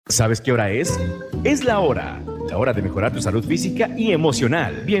¿Sabes qué hora es? Es la hora de mejorar tu salud física y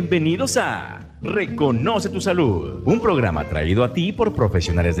emocional. Bienvenidos a Reconoce tu Salud, un programa traído a ti por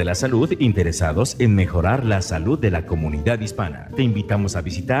profesionales de la salud interesados en mejorar la salud de la comunidad hispana. Te invitamos a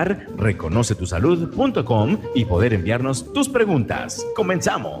visitar reconocetusalud.com y poder enviarnos tus preguntas.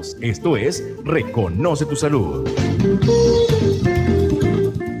 Comenzamos. Esto es Reconoce tu Salud.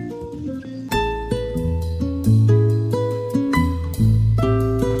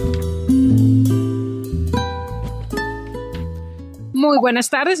 Muy buenas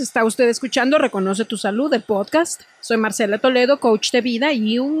tardes, está usted escuchando Reconoce tu Salud, el podcast. Soy Marcela Toledo, coach de vida,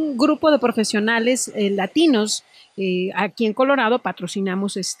 y un grupo de profesionales latinos aquí en Colorado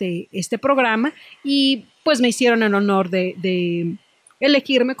patrocinamos este programa y pues me hicieron el honor de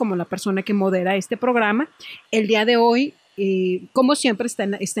elegirme como la persona que modera este programa. El día de hoy, como siempre, está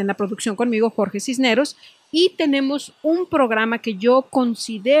en la producción conmigo Jorge Cisneros y tenemos un programa que yo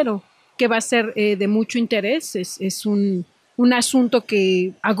considero que va a ser de mucho interés. Es un asunto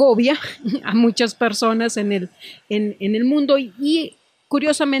que agobia a muchas personas en el mundo y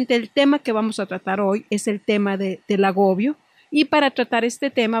curiosamente el tema que vamos a tratar hoy es el tema del agobio, y para tratar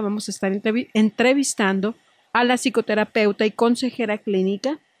este tema vamos a estar entrevistando a la psicoterapeuta y consejera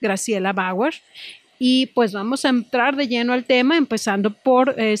clínica Graciela Bauer, y pues vamos a entrar de lleno al tema, empezando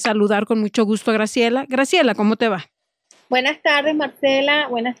por saludar con mucho gusto a Graciela. Graciela, ¿cómo te va? Buenas tardes, Marcela,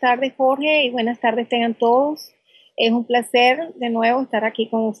 buenas tardes, Jorge, y buenas tardes tengan todos. Es un placer de nuevo estar aquí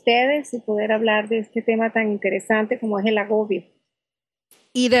con ustedes y poder hablar de este tema tan interesante como es el agobio.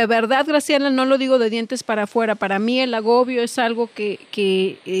 Y de verdad, Graciela, no lo digo de dientes para afuera. Para mí el agobio es algo que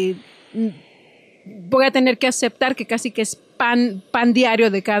voy a tener que aceptar que casi que es pan diario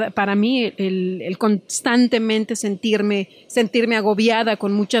para mí, el constantemente sentirme agobiada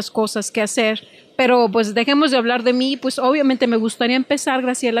con muchas cosas que hacer. Pero pues dejemos de hablar de mí, pues obviamente me gustaría empezar,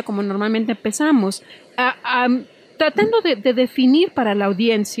 Graciela, como normalmente empezamos, tratando de definir para la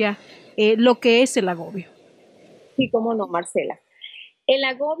audiencia lo que es el agobio. Sí, cómo no, Marcela. El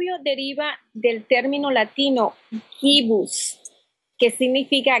agobio deriva del término latino gibus, que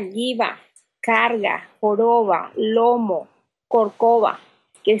significa giba, carga, joroba, lomo, corcova,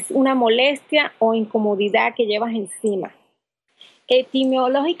 que es una molestia o incomodidad que llevas encima.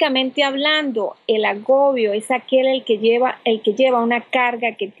 Etimológicamente hablando, el agobio es aquel el que lleva una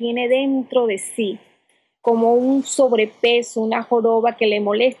carga que tiene dentro de sí, como un sobrepeso, una joroba que le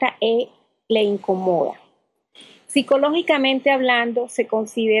molesta y le incomoda. Psicológicamente hablando, se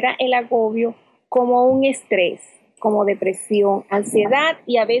considera el agobio como un estrés, como depresión, ansiedad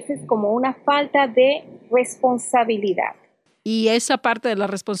y a veces como una falta de responsabilidad. Y esa parte de la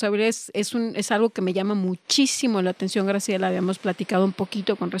responsabilidad es algo que me llama muchísimo la atención, Graciela. Habíamos platicado un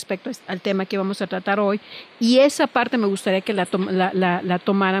poquito con respecto al tema que vamos a tratar hoy, y esa parte me gustaría que la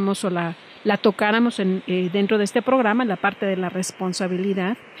tomáramos o la tocáramos dentro de este programa. La parte de la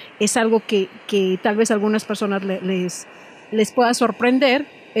responsabilidad es algo que tal vez a algunas personas les pueda sorprender,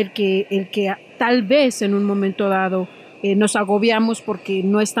 el que tal vez en un momento dado nos agobiamos porque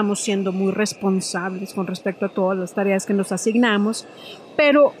no estamos siendo muy responsables con respecto a todas las tareas que nos asignamos.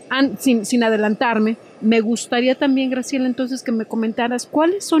 Pero sin adelantarme, me gustaría también, Graciela, entonces que me comentaras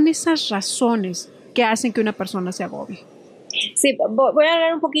cuáles son esas razones que hacen que una persona se agobie. Sí, voy a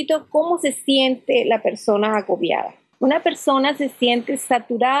hablar un poquito cómo se siente la persona agobiada. Una persona se siente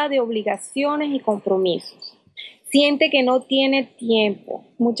saturada de obligaciones y compromisos. Siente que no tiene tiempo.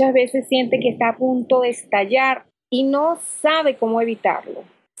 Muchas veces siente que está a punto de estallar y no sabe cómo evitarlo.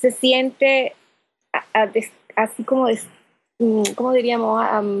 Se siente así como, ¿cómo diríamos?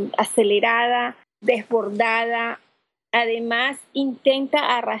 Acelerada, desbordada. Además,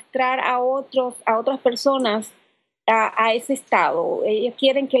 intenta arrastrar a otras personas a ese estado. Ellos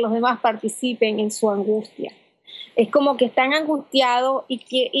quieren que los demás participen en su angustia. Es como que están angustiados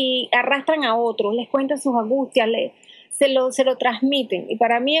y arrastran a otros, les cuentan sus angustias, se lo transmiten. Y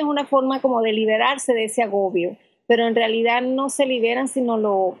para mí es una forma como de liberarse de ese agobio, pero en realidad no se liberan, sino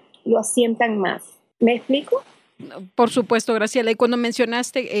lo asientan más. ¿Me explico? Por supuesto, Graciela. Y cuando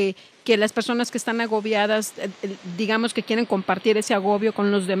mencionaste que las personas que están agobiadas, digamos que quieren compartir ese agobio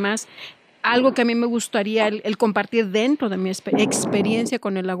con los demás, algo que a mí me gustaría el compartir dentro de mi experiencia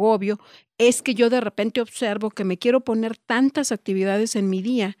con el agobio es que yo de repente observo que me quiero poner tantas actividades en mi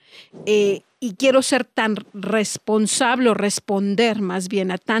día y quiero ser tan responsable o responder más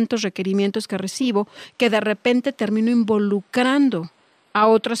bien a tantos requerimientos que recibo, que de repente termino involucrando a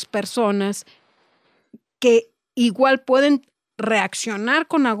otras personas que igual pueden reaccionar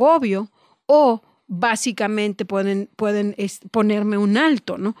con agobio o básicamente pueden ponerme un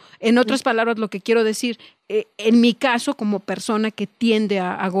alto, ¿no? En otras palabras, lo que quiero decir, en mi caso, como persona que tiende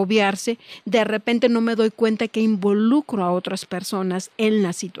a agobiarse, de repente no me doy cuenta que involucro a otras personas en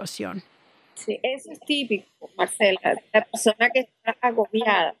la situación. Sí, eso es típico, Marcela, la persona que está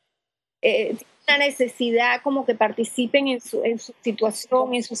agobiada. Tiene una necesidad como que participen en su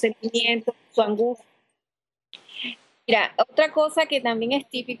situación, en sus sentimientos, su angustia. Mira, otra cosa que también es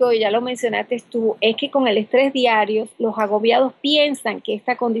típico, y ya lo mencionaste tú, es que con el estrés diario, los agobiados piensan que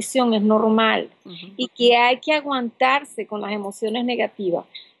esta condición es normal y que hay que aguantarse con las emociones negativas.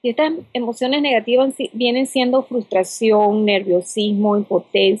 Y estas emociones negativas vienen siendo frustración, nerviosismo,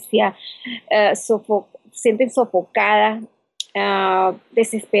 impotencia, sienten sofocadas,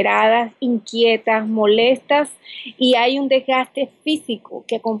 desesperadas, inquietas, molestas, y hay un desgaste físico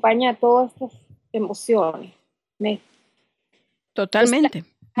que acompaña a todas estas emociones. Totalmente.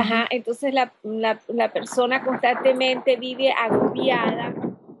 Entonces la persona constantemente vive agobiada,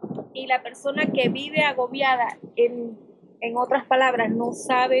 y la persona que vive agobiada, en otras palabras, no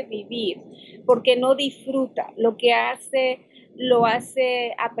sabe vivir porque no disfruta. Lo que hace, lo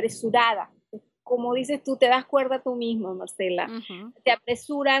hace apresurada. Como dices tú, te das cuenta tú mismo, Marcela. Te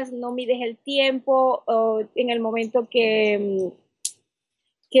apresuras, no mides el tiempo, en el momento que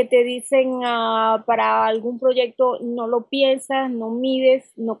te dicen para algún proyecto, no lo piensas, no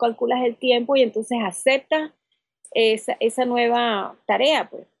mides, no calculas el tiempo, y entonces aceptas esa nueva tarea,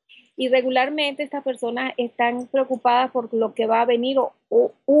 pues. Y regularmente estas personas están preocupadas por lo que va a venir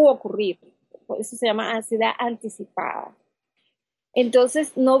u ocurrir. Por eso se llama ansiedad anticipada.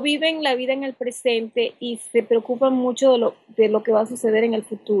 Entonces no viven la vida en el presente y se preocupan mucho de lo que va a suceder en el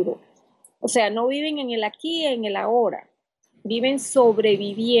futuro. O sea, no viven en el aquí y en el ahora. Viven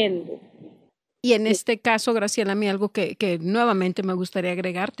sobreviviendo. Y en este caso, Graciela, a mí algo que nuevamente me gustaría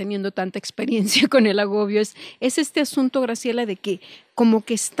agregar, teniendo tanta experiencia con el agobio, es este asunto, Graciela, de que como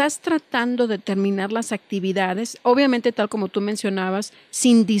que estás tratando de terminar las actividades, obviamente tal como tú mencionabas,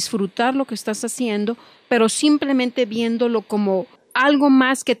 sin disfrutar lo que estás haciendo, pero simplemente viéndolo como algo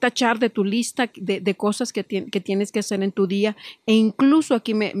más que tachar de tu lista de cosas que tienes que hacer en tu día. E incluso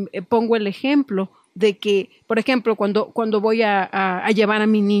aquí me pongo el ejemplo de que, por ejemplo, cuando voy a llevar a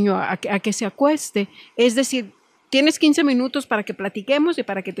mi niño a que se acueste, es decir, tienes 15 minutos para que platiquemos y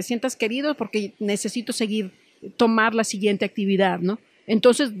para que te sientas querido porque necesito tomar la siguiente actividad, ¿no?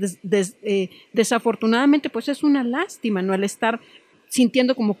 Entonces, desafortunadamente, pues es una lástima, ¿no? El estar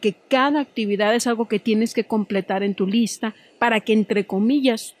sintiendo como que cada actividad es algo que tienes que completar en tu lista para que, entre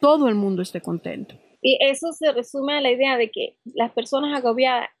comillas, todo el mundo esté contento. Y eso se resume a la idea de que las personas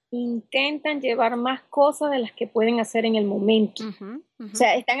agobiadas intentan llevar más cosas de las que pueden hacer en el momento. O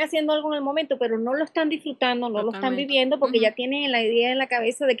sea, están haciendo algo en el momento, pero no lo están disfrutando, no lo están viviendo porque ya tienen la idea en la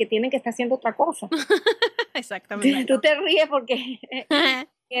cabeza de que tienen que estar haciendo otra cosa. Exactamente. Tú te ríes porque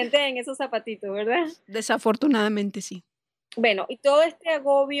sientes en esos zapatitos, ¿verdad? Desafortunadamente sí. Bueno, y todo este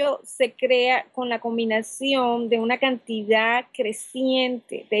agobio se crea con la combinación de una cantidad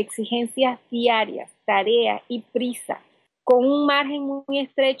creciente de exigencias diarias, tareas y prisa, con un margen muy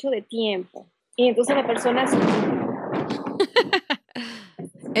estrecho de tiempo. Y entonces la persona...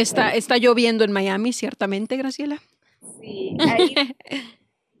 Está lloviendo en Miami, ciertamente, Graciela. Sí, ahí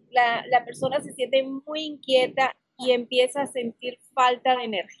la persona se siente muy inquieta y empieza a sentir falta de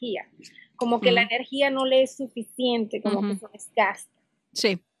energía, como que la energía no le es suficiente, como que se desgasta.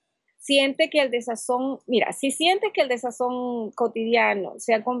 Sí. Siente que el desazón, mira, si sientes que el desazón cotidiano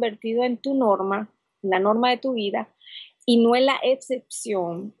se ha convertido en tu norma, la norma de tu vida, y no en la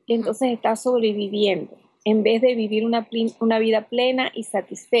excepción, entonces estás sobreviviendo en vez de vivir una vida plena y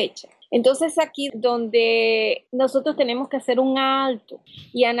satisfecha. Entonces aquí donde nosotros tenemos que hacer un alto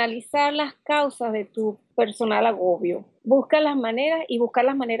y analizar las causas de tu personal agobio. Buscar las maneras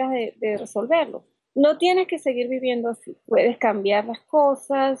de resolverlo. No tienes que seguir viviendo así. Puedes cambiar las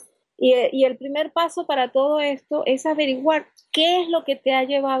cosas. Y el primer paso para todo esto es averiguar qué es lo que te ha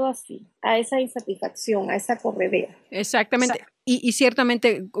llevado así, a esa insatisfacción, a esa corredera. Exactamente. Y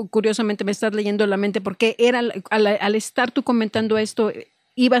ciertamente, curiosamente, me estás leyendo la mente porque al estar tú comentando esto,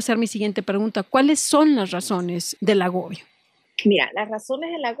 iba a ser mi siguiente pregunta. ¿Cuáles son las razones del agobio? Mira, las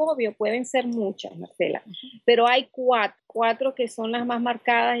razones del agobio pueden ser muchas, Marcela, pero hay cuatro que son las más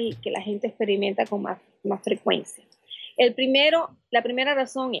marcadas y que la gente experimenta con más frecuencia. La primera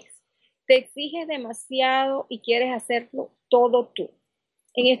razón es, te exiges demasiado y quieres hacerlo todo tú.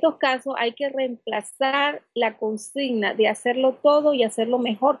 En estos casos hay que reemplazar la consigna de hacerlo todo y hacerlo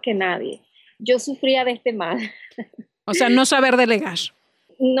mejor que nadie. Yo sufría de este mal. O sea, no saber delegar.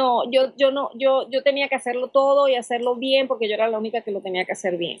 No, yo tenía que hacerlo todo y hacerlo bien porque yo era la única que lo tenía que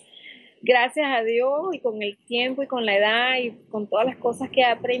hacer bien. gracias a Dios y con el tiempo y con la edad y con todas las cosas que he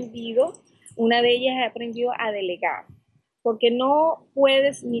aprendido, una de ellas he aprendido a delegar, porque no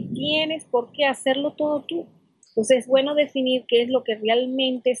puedes ni tienes por qué hacerlo todo tú. Entonces es bueno definir qué es lo que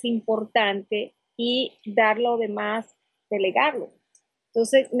realmente es importante y dar lo demás, delegarlo.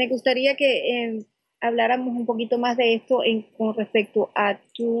 Entonces me gustaría que habláramos un poquito más de esto con respecto a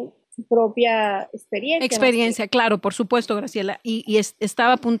tu propia experiencia. Experiencia, claro, por supuesto, Graciela.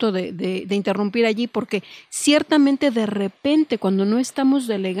 Estaba a punto de interrumpir allí porque ciertamente de repente cuando no estamos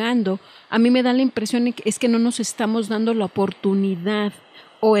delegando, a mí me da la impresión es que no nos estamos dando la oportunidad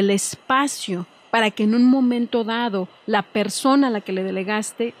o el espacio para que en un momento dado la persona a la que le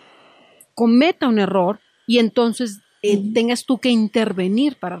delegaste cometa un error y entonces tengas tú que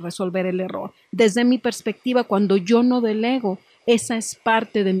intervenir para resolver el error. Desde mi perspectiva, cuando yo no delego, esa es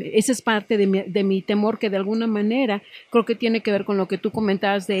parte de mi temor, que de alguna manera creo que tiene que ver con lo que tú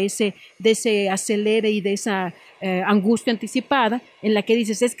comentabas de ese acelere y de esa angustia anticipada, en la que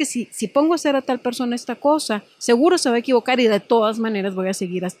dices, es que si pongo a hacer a tal persona esta cosa, seguro se va a equivocar y de todas maneras voy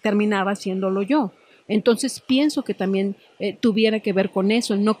a terminar haciéndolo yo. Entonces pienso que también tuviera que ver con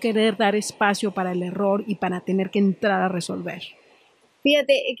eso, el no querer dar espacio para el error y para tener que entrar a resolver.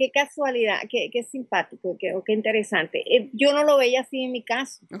 Fíjate, qué casualidad, qué simpático, qué interesante. Yo no lo veía así en mi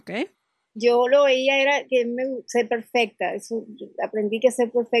caso. Okay. Yo lo veía era que ser perfecta. Eso, aprendí que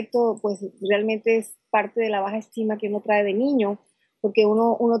ser perfecto pues realmente es parte de la baja estima que uno trae de niño, porque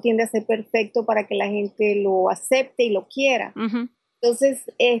uno tiende a ser perfecto para que la gente lo acepte y lo quiera. Uh-huh. Entonces,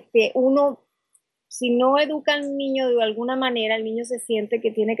 si no educa al niño de alguna manera, el niño se siente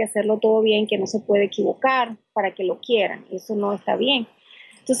que tiene que hacerlo todo bien, que no se puede equivocar para que lo quieran. Eso no está bien.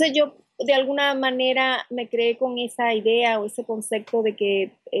 Entonces yo de alguna manera me creé con esa idea o ese concepto de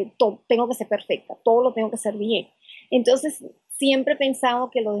que tengo que ser perfecta, todo lo tengo que hacer bien. Entonces siempre he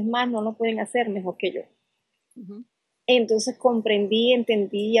pensado que los demás no lo pueden hacer mejor que yo. Uh-huh. Entonces comprendí,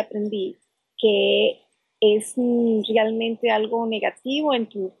 entendí y aprendí que es realmente algo negativo en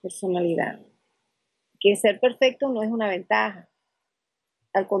tu personalidad, que ser perfecto no es una ventaja.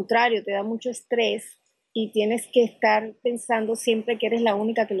 Al contrario, te da mucho estrés y tienes que estar pensando siempre que eres la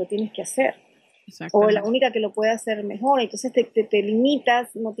única que lo tienes que hacer o la única que lo puede hacer mejor. Entonces te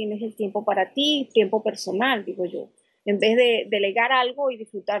limitas, no tienes el tiempo para ti, tiempo personal, digo yo. En vez de delegar algo y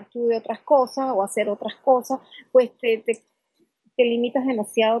disfrutar tú de otras cosas o hacer otras cosas, pues te limitas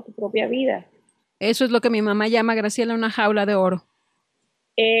demasiado tu propia vida. Eso es lo que mi mamá llama, Graciela, una jaula de oro.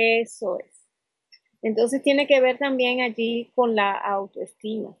 Eso es. Entonces tiene que ver también allí con la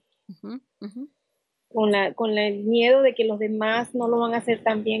autoestima, uh-huh, uh-huh. Con el miedo de que los demás no lo van a hacer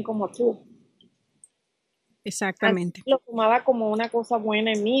tan bien como tú. Exactamente. Antes lo tomaba como una cosa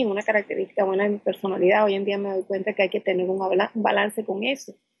buena en mí, una característica buena de mi personalidad. Hoy en día me doy cuenta que hay que tener un balance con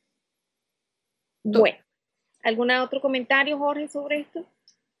eso. Bueno, ¿algún otro comentario, Jorge, sobre esto?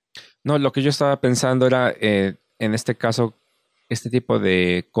 No, lo que yo estaba pensando era, en este caso, este tipo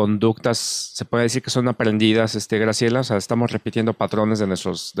de conductas, se puede decir que son aprendidas, Graciela, o sea, estamos repitiendo patrones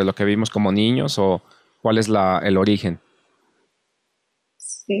de lo que vimos como niños, o cuál es el origen.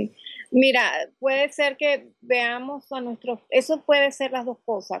 Sí, mira, puede ser que veamos eso puede ser las dos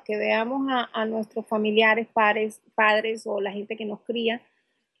cosas, que veamos a nuestros familiares, padres o la gente que nos cría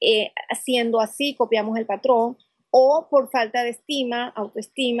haciendo así, copiamos el patrón, o por falta de estima,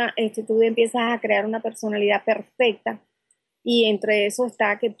 autoestima, tú empiezas a crear una personalidad perfecta. Y entre eso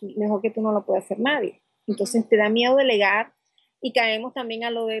está que mejor que tú no lo puede hacer nadie. Entonces te da miedo delegar y caemos también a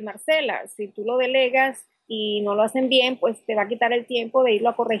lo de Marcela. Si tú lo delegas y no lo hacen bien, pues te va a quitar el tiempo de irlo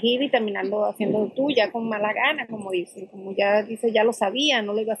a corregir y terminando haciendo tú ya con mala gana, como dicen. Como ya dice, ya lo sabía,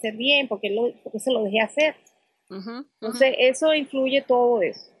 no lo iba a hacer bien porque se lo dejé hacer. Uh-huh. Entonces eso influye todo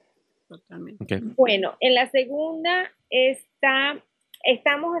eso. Totalmente. Okay. Bueno, en la segunda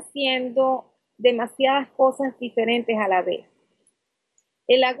estamos haciendo demasiadas cosas diferentes a la vez.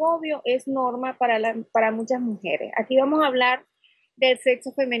 El agobio es norma para muchas mujeres. Aquí vamos a hablar del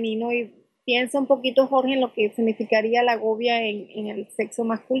sexo femenino y piensa un poquito, Jorge, en lo que significaría el agobio en el sexo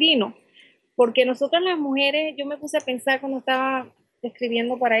masculino. Porque nosotras las mujeres, yo me puse a pensar cuando estaba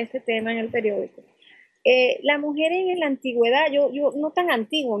escribiendo para este tema en el periódico. Las mujeres en la antigüedad, yo no tan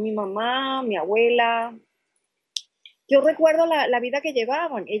antiguo, mi mamá, mi abuela, yo recuerdo la vida que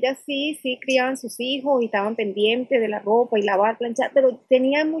llevaban. Ellas sí criaban sus hijos y estaban pendientes de la ropa y lavar, planchar, pero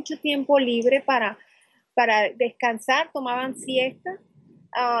tenían mucho tiempo libre para descansar, tomaban siesta,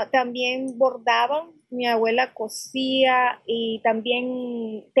 también bordaban. Mi abuela cosía y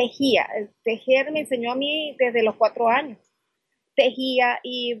también tejía. Tejer me enseñó a mí desde los 4 años. Tejía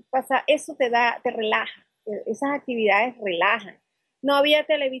y eso te relaja. Esas actividades relajan. No había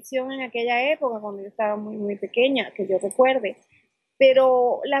televisión en aquella época, cuando yo estaba muy, muy pequeña, que yo recuerde,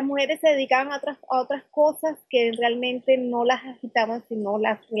 pero las mujeres se dedicaban a otras cosas que realmente no las agitaban, sino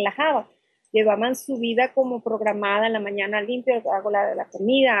las relajaban. Llevaban su vida como programada: en la mañana limpio, hago la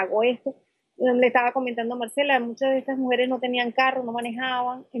comida, hago esto. Le estaba comentando a Marcela, muchas de estas mujeres no tenían carro, no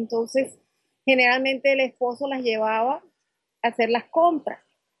manejaban, entonces generalmente el esposo las llevaba a hacer las compras.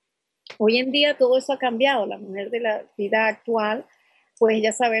 Hoy en día todo eso ha cambiado. La mujer de la vida actual, pues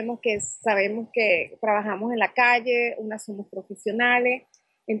ya sabemos que trabajamos en la calle, unas somos profesionales,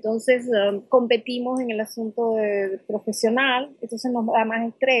 entonces competimos en el asunto profesional, entonces nos da más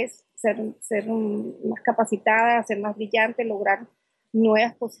estrés ser más capacitada, ser más brillante, lograr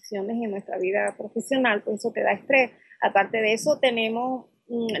nuevas posiciones en nuestra vida profesional, pues eso te da estrés. Aparte de eso tenemos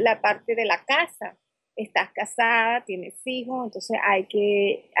la parte de la casa. Estás casada, tienes hijos, entonces hay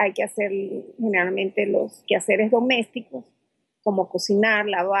que hacer generalmente los quehaceres domésticos, como cocinar,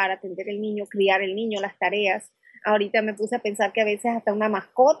 lavar, atender el niño, criar el niño, las tareas. Ahorita me puse a pensar que a veces hasta una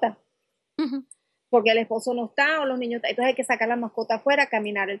mascota, porque el esposo no está o los niños, entonces hay que sacar la mascota afuera,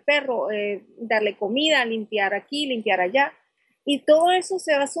 caminar el perro, darle comida, limpiar aquí, limpiar allá. Y todo eso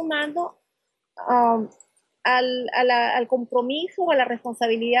se va sumando al compromiso o a la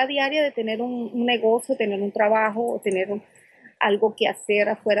responsabilidad diaria de tener un negocio, tener un trabajo o tener algo que hacer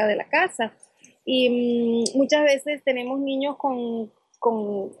afuera de la casa. Y muchas veces tenemos niños con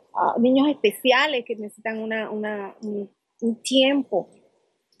niños especiales que necesitan un tiempo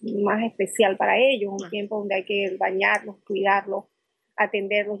más especial para ellos, un tiempo donde hay que bañarlos, cuidarlos,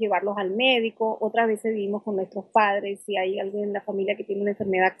 atenderlos, llevarlos al médico. Otras veces vivimos con nuestros padres, si hay alguien en la familia que tiene una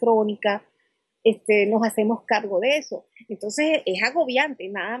enfermedad crónica, nos hacemos cargo de eso. Entonces es agobiante,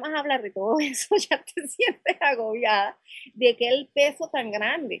 nada más hablar de todo eso ya te sientes agobiada de que el peso tan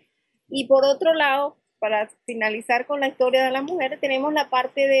grande. Y por otro lado, para finalizar con la historia de las mujeres, tenemos la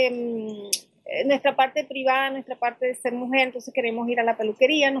parte de nuestra parte privada, nuestra parte de ser mujer. Entonces queremos ir a la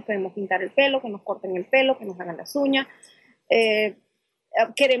peluquería, nos queremos pintar el pelo, que nos corten el pelo, que nos hagan las uñas,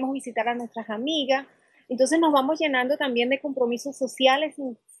 queremos visitar a nuestras amigas. Entonces nos vamos llenando también de compromisos sociales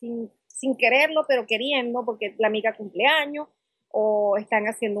sin quererlo, pero queriendo, porque la amiga cumpleaños, o están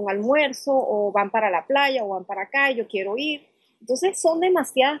haciendo un almuerzo, o van para la playa, o van para acá, y yo quiero ir. Entonces son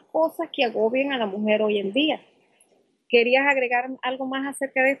demasiadas cosas que agobian a la mujer hoy en día. ¿Querías agregar algo más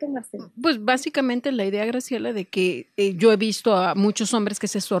acerca de esto, Marcela? Pues básicamente la idea, Graciela, de que yo he visto a muchos hombres que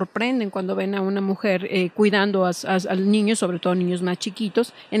se sorprenden cuando ven a una mujer cuidando al niño, sobre todo niños más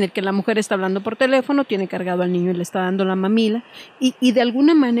chiquitos, en el que la mujer está hablando por teléfono, tiene cargado al niño y le está dando la mamila, y de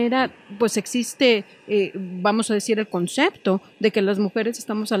alguna manera pues existe, vamos a decir, el concepto de que las mujeres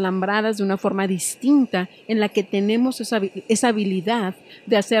estamos alambradas de una forma distinta, en la que tenemos esa habilidad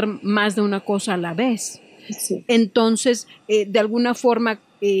de hacer más de una cosa a la vez. Sí. Entonces, de alguna forma,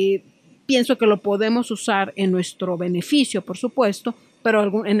 pienso que lo podemos usar en nuestro beneficio, por supuesto,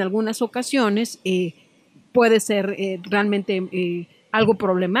 pero en algunas ocasiones puede ser realmente algo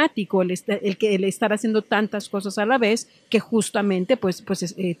problemático el estar haciendo tantas cosas a la vez que justamente pues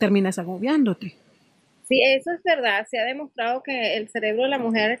terminas agobiándote. Sí, eso es verdad. Se ha demostrado que el cerebro de la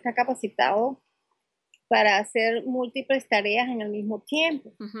mujer está capacitado para hacer múltiples tareas en el mismo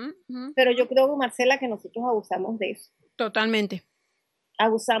tiempo. Pero yo creo, Marcela, que nosotros abusamos de eso. Totalmente.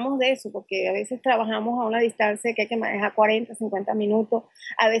 Abusamos de eso, porque a veces trabajamos a una distancia que hay que manejar 40, 50 minutos.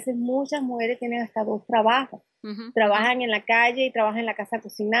 A veces muchas mujeres tienen hasta 2 trabajos. Trabajan en la calle y trabajan en la casa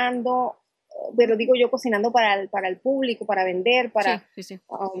cocinando, pero digo yo cocinando para el público, para vender, sí.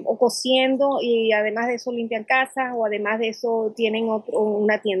 O cociendo, y además de eso limpian casas, o además de eso tienen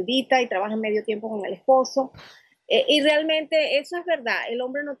una tiendita y trabajan medio tiempo con el esposo. Y realmente eso es verdad, el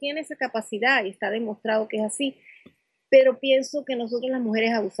hombre no tiene esa capacidad y está demostrado que es así, pero pienso que nosotros las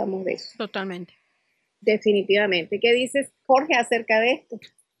mujeres abusamos de eso. Totalmente. Definitivamente. ¿Qué dices, Jorge, acerca de esto?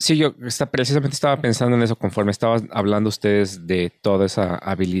 Sí, yo precisamente estaba pensando en eso conforme estaban hablando ustedes de toda esa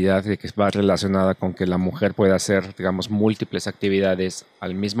habilidad de que va relacionada con que la mujer pueda hacer, digamos, múltiples actividades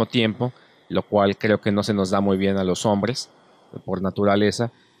al mismo tiempo, lo cual creo que no se nos da muy bien a los hombres por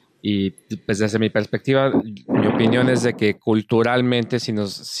naturaleza. Y pues desde mi perspectiva, mi opinión es de que culturalmente, si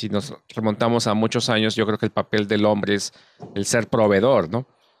nos remontamos a muchos años, yo creo que el papel del hombre es el ser proveedor, ¿no?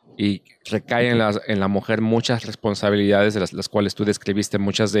 Y recaen en la mujer muchas responsabilidades, de las cuales tú describiste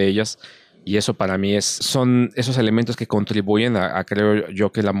muchas de ellas, y eso para mí son esos elementos que contribuyen a creo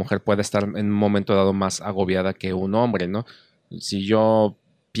yo que la mujer pueda estar en un momento dado más agobiada que un hombre, ¿no? Si yo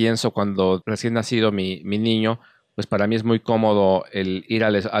pienso cuando recién nacido mi niño, pues para mí es muy cómodo el ir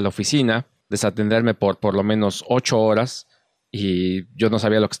a la oficina, desatenderme por lo menos 8 horas, y yo no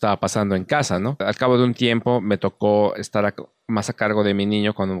sabía lo que estaba pasando en casa, ¿no? Al cabo de un tiempo me tocó estar más a cargo de mi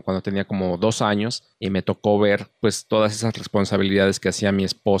niño cuando tenía como 2 años y me tocó ver pues todas esas responsabilidades que hacía mi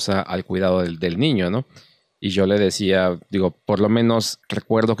esposa al cuidado del niño, ¿no? Y yo le decía, digo, por lo menos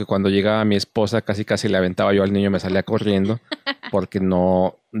recuerdo que cuando llegaba mi esposa casi casi le aventaba yo al niño y me salía corriendo porque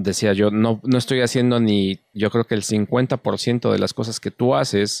no, decía yo, no estoy haciendo ni, yo creo que el 50% de las cosas que tú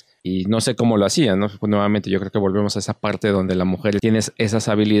haces y no sé cómo lo hacía, ¿no? Pues nuevamente yo creo que volvemos a esa parte donde la mujer tiene esas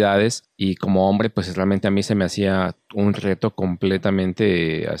habilidades y como hombre pues realmente a mí se me hacía un reto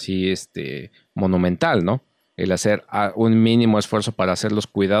completamente así, monumental, ¿no? El hacer un mínimo esfuerzo para hacer los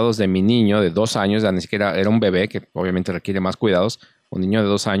cuidados de mi niño de 2 años, ya ni siquiera era un bebé que obviamente requiere más cuidados, un niño de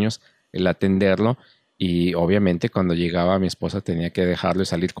 2 años, el atenderlo y obviamente cuando llegaba mi esposa tenía que dejarlo y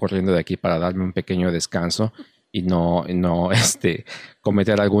salir corriendo de aquí para darme un pequeño descanso y no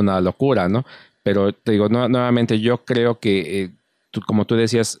cometer alguna locura, ¿no? Pero te digo, nuevamente yo creo que, como tú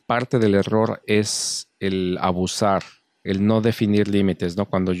decías, parte del error es el abusar, el no definir límites, ¿no?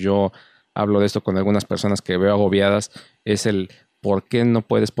 Cuando yo hablo de esto con algunas personas que veo agobiadas, es el por qué no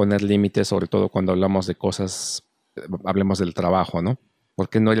puedes poner límites, sobre todo cuando hablamos de cosas, hablemos del trabajo, ¿no? ¿Por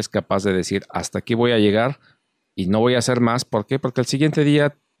qué no eres capaz de decir hasta aquí voy a llegar y no voy a hacer más? ¿Por qué? Porque el siguiente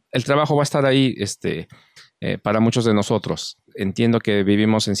día el trabajo va a estar ahí, para muchos de nosotros. Entiendo que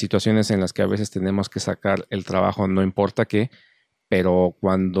vivimos en situaciones en las que a veces tenemos que sacar el trabajo, no importa qué, pero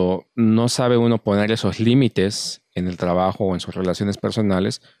cuando no sabe uno poner esos límites en el trabajo o en sus relaciones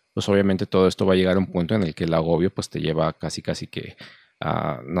personales, pues obviamente todo esto va a llegar a un punto en el que el agobio pues te lleva casi casi que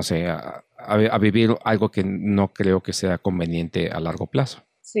no sé, a vivir algo que no creo que sea conveniente a largo plazo.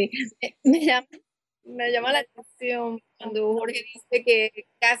 Sí, me llama la atención cuando Jorge dice que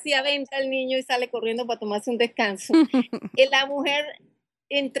casi aventa al niño y sale corriendo para tomarse un descanso. Que la mujer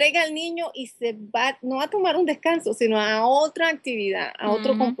entrega al niño y se va, no a tomar un descanso, sino a otra actividad, a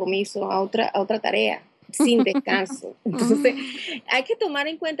otro compromiso, a otra tarea, sin descanso. Entonces, hay que tomar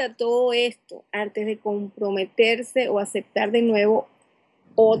en cuenta todo esto antes de comprometerse o aceptar de nuevo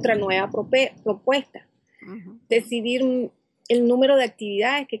otra nueva propuesta. Decidir el número de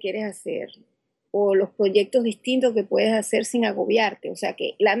actividades que quieres hacer o los proyectos distintos que puedes hacer sin agobiarte. O sea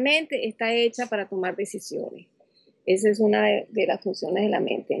que la mente está hecha para tomar decisiones. Esa es una de las funciones de la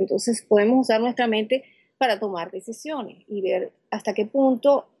mente. Entonces podemos usar nuestra mente para tomar decisiones y ver hasta qué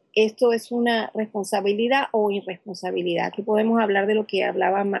punto esto es una responsabilidad o irresponsabilidad. Aquí podemos hablar de lo que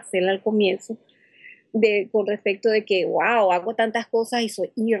hablaba Marcela al comienzo, con respecto de que, wow, hago tantas cosas y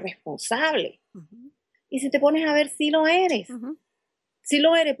soy irresponsable. Y si te pones a ver, sí lo eres. Sí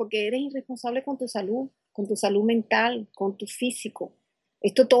lo eres porque eres irresponsable con tu salud mental, con tu físico.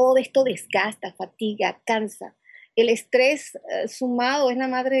 Todo esto desgasta, fatiga, cansa. El estrés sumado es la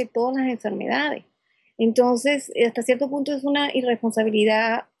madre de todas las enfermedades. Entonces, hasta cierto punto es una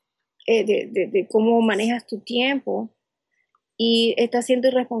irresponsabilidad de cómo manejas tu tiempo y estás siendo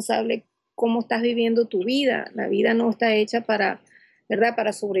irresponsable cómo estás viviendo tu vida. La vida no está hecha ¿verdad?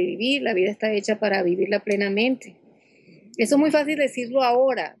 Para sobrevivir, la vida está hecha para vivirla plenamente. Eso es muy fácil decirlo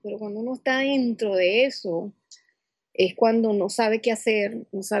ahora, pero cuando uno está dentro de eso, es cuando no sabe qué hacer,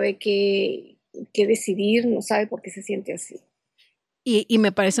 no sabe qué decidir, no sabe por qué se siente así. Y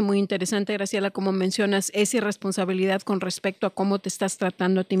me parece muy interesante, Graciela, como mencionas, esa irresponsabilidad con respecto a cómo te estás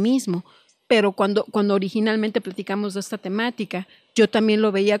tratando a ti mismo. Pero cuando originalmente platicamos de esta temática, yo también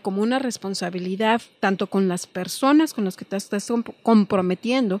lo veía como una responsabilidad, tanto con las personas con las que te estás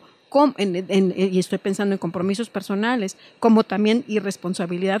comprometiendo, y estoy pensando en compromisos personales, como también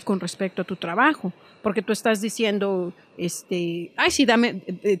irresponsabilidad con respecto a tu trabajo, porque tú estás diciendo, ay, sí,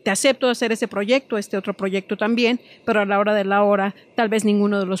 te acepto hacer ese proyecto, este otro proyecto también, pero a la hora de la hora, tal vez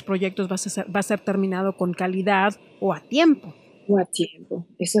ninguno de los proyectos va a ser terminado con calidad o a tiempo. O a tiempo,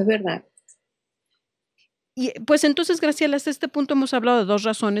 eso es verdad. Y pues entonces, Graciela, hasta este punto hemos hablado de dos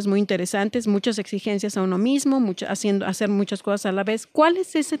razones muy interesantes, muchas exigencias a uno mismo, hacer muchas cosas a la vez. ¿Cuál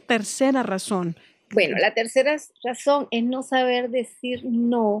es esa tercera razón? Bueno, la tercera razón es no saber decir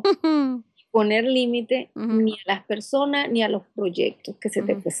no, poner límite ni a las personas ni a los proyectos que se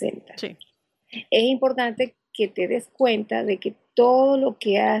te presentan. Sí. Es importante que te des cuenta de que todo lo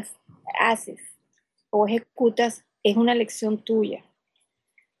que haces o ejecutas es una lección tuya.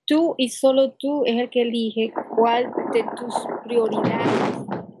 Tú y solo tú es el que elige cuál de tus prioridades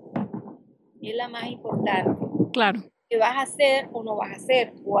es la más importante. Claro. ¿Qué vas a hacer o no vas a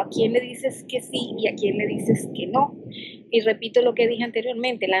hacer? ¿O a quién le dices que sí y a quién le dices que no? Y repito lo que dije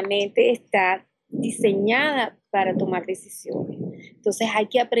anteriormente, la mente está diseñada para tomar decisiones. Entonces hay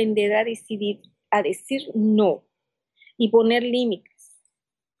que aprender a decir no y poner límites.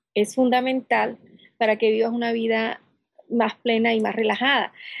 Es fundamental para que vivas una vida más plena y más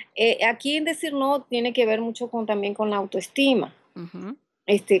relajada. Aquí en decir no tiene que ver mucho también con la autoestima. Ujú.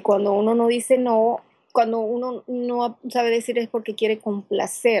 Cuando uno no dice no, cuando uno no sabe decir es porque quiere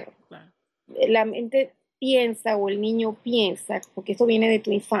complacer. Claro. La mente piensa o el niño piensa, porque esto viene de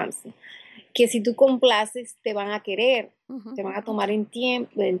tu infancia, que si tú complaces te van a querer, Ujú. te van a tomar en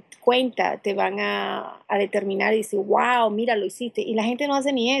cuenta, te van a determinar y decir, wow, mira, lo hiciste. Y la gente no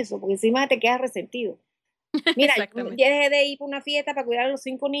hace ni eso, porque encima te quedas resentido. Mira, Exactamente. ya dejé de ir por una fiesta para cuidar a los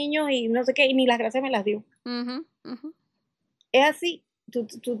 5 niños y no sé qué, y ni las gracias me las dio. Ujú, ujú. Es así,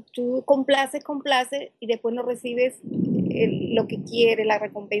 tú complaces y después no recibes lo que quieres, la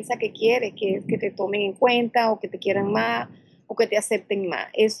recompensa que quieres, que es que te tomen en cuenta o que te quieran más o que te acepten más.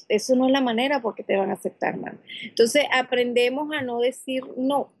 Eso no es la manera porque te van a aceptar más. Entonces aprendemos a no decir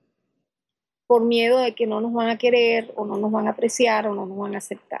no por miedo de que no nos van a querer o no nos van a apreciar o no nos van a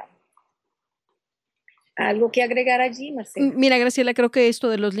aceptar. ¿Algo que agregar allí, Marcela? Mira, Graciela, creo que esto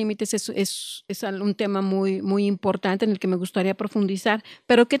de los límites es un tema muy, muy importante en el que me gustaría profundizar.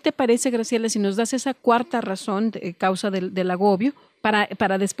 Pero, ¿qué te parece, Graciela, si nos das esa cuarta razón, causa del agobio,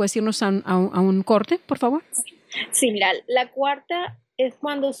 para después irnos a un corte, por favor? Sí, mira, la cuarta es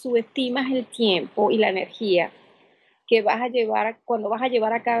cuando subestimas el tiempo y la energía que vas a llevar cuando vas a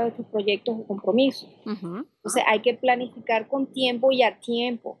llevar a cabo tus proyectos o compromisos. Uh-huh. Entonces hay que planificar con tiempo y a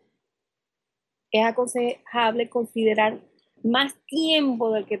tiempo. Es aconsejable considerar más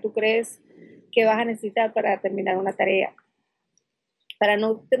tiempo del que tú crees que vas a necesitar para terminar una tarea, para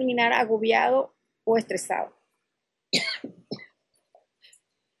no terminar agobiado o estresado.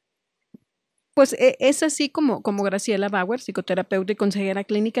 Pues es así como Graciela Bauer, psicoterapeuta y consejera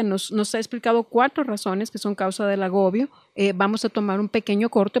clínica, nos ha explicado 4 razones que son causa del agobio. Vamos a tomar un pequeño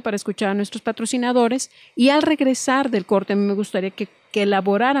corte para escuchar a nuestros patrocinadores y al regresar del corte a mí me gustaría que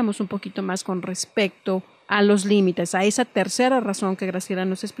elaboráramos un poquito más con respecto a los límites, a esa tercera razón que Graciela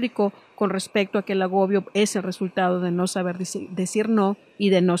nos explicó con respecto a que el agobio es el resultado de no saber decir no y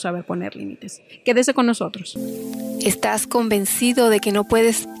de no saber poner límites. Quédese con nosotros. ¿Estás convencido de que no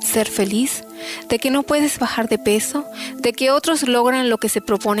puedes ser feliz? ¿De que no puedes bajar de peso? ¿De que otros logran lo que se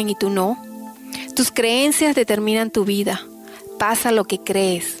proponen y tú no? Tus creencias determinan tu vida. Pasa lo que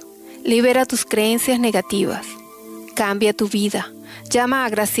crees. Libera tus creencias negativas. Cambia tu vida. Llama a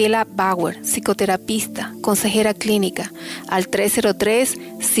Graciela Bauer, psicoterapista, consejera clínica, al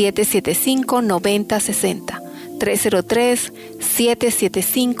 303-775-9060.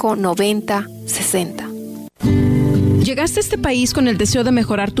 303-775-9060. Llegaste a este país con el deseo de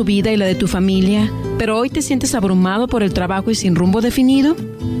mejorar tu vida y la de tu familia, pero hoy te sientes abrumado por el trabajo y sin rumbo definido.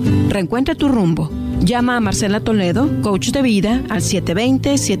 Reencuentra tu rumbo. Llama a Marcela Toledo, coach de vida, al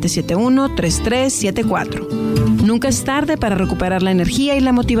 720-771-3374. Nunca es tarde para recuperar la energía y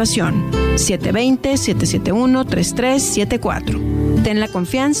la motivación. 720-771-3374. Ten la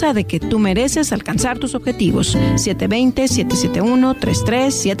confianza de que tú mereces alcanzar tus objetivos.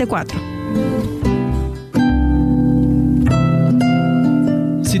 720-771-3374.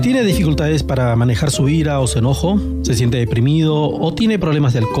 Si tiene dificultades para manejar su ira o su enojo, se siente deprimido o tiene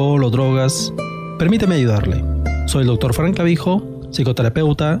problemas de alcohol o drogas, permítame ayudarle. Soy el Dr. Frank Clavijo,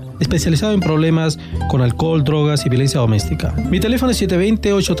 psicoterapeuta, especializado en problemas con alcohol, drogas y violencia doméstica. Mi teléfono es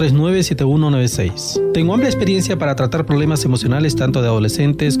 720-839-7196. Tengo amplia experiencia para tratar problemas emocionales tanto de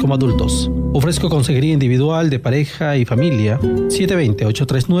adolescentes como adultos. Ofrezco consejería individual, de pareja y familia.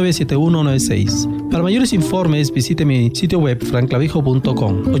 720-839-7196. Para mayores informes, visite mi sitio web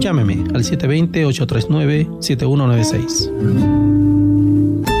franclavijo.com o llámeme al 720-839-7196.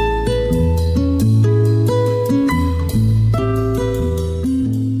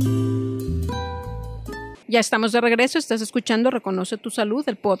 Ya estamos de regreso, estás escuchando Reconoce tu Salud,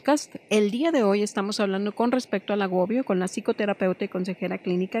 el podcast. El día de hoy estamos hablando con respecto al agobio con la psicoterapeuta y consejera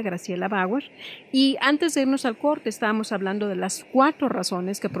clínica Graciela Bauer. Y antes de irnos al corte estábamos hablando de las 4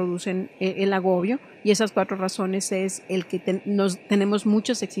 razones que producen el agobio. Y esas 4 razones es el que tenemos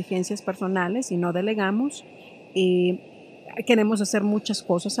muchas exigencias personales y no delegamos. Queremos hacer muchas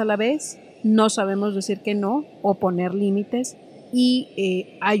cosas a la vez, no sabemos decir que no o poner límites.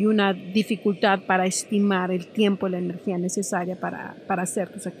 Y hay una dificultad para estimar el tiempo y la energía necesaria para hacer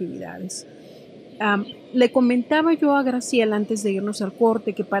tus actividades. Le comentaba yo a Graciela antes de irnos al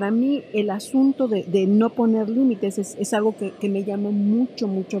corte que para mí el asunto de no poner límites es algo que me llama mucho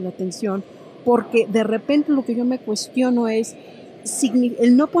la atención, porque de repente lo que yo me cuestiono es,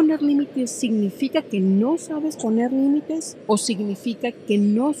 ¿el no poner límites significa que no sabes poner límites o significa que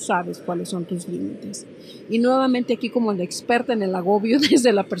no sabes cuáles son tus límites? Y nuevamente aquí como la experta en el agobio,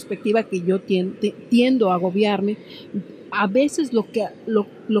 desde la perspectiva que yo tiendo a agobiarme, a veces lo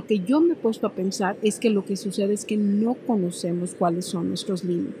que yo me he puesto a pensar es que lo que sucede es que no conocemos cuáles son nuestros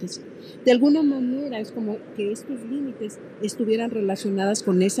límites. De alguna manera es como que estos límites estuvieran relacionadas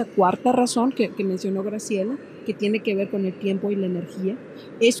con esa cuarta razón que mencionó Graciela, que tiene que ver con el tiempo y la energía.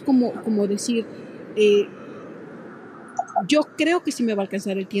 Es como decir, yo creo que sí me va a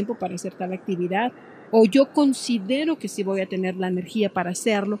alcanzar el tiempo para hacer tal actividad, o yo considero que sí voy a tener la energía para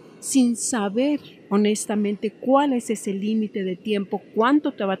hacerlo, sin saber honestamente cuál es ese límite de tiempo,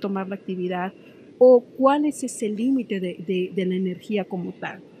 cuánto te va a tomar la actividad, o cuál es ese límite de la energía como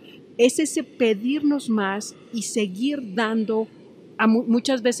tal. Es ese pedirnos más y seguir dando,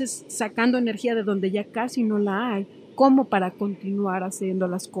 muchas veces sacando energía de donde ya casi no la hay, como para continuar haciendo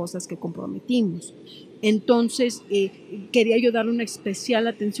las cosas que comprometimos. Entonces, quería yo darle una especial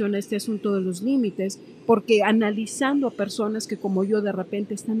atención a este asunto de los límites, porque analizando a personas que como yo de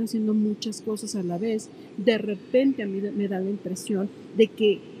repente están haciendo muchas cosas a la vez, de repente a mí me da la impresión de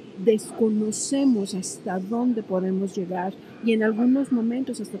que desconocemos hasta dónde podemos llegar y en algunos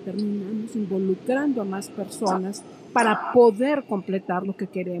momentos hasta terminamos involucrando a más personas para poder completar lo que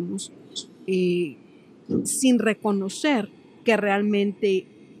queremos, sin reconocer que realmente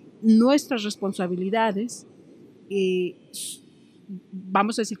nuestras responsabilidades,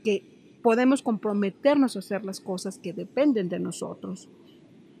 vamos a decir que podemos comprometernos a hacer las cosas que dependen de nosotros,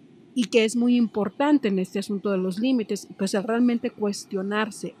 y que es muy importante en este asunto de los límites, pues es realmente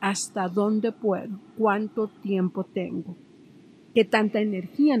cuestionarse hasta dónde puedo, cuánto tiempo tengo, qué tanta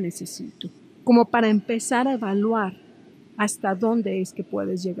energía necesito, como para empezar a evaluar hasta dónde es que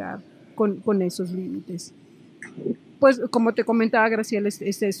puedes llegar con esos límites. Pues como te comentaba, Graciela,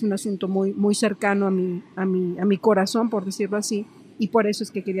 este es un asunto muy, muy cercano a mi corazón, por decirlo así, y por eso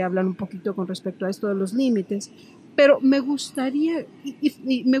es que quería hablar un poquito con respecto a esto de los límites. Pero me gustaría,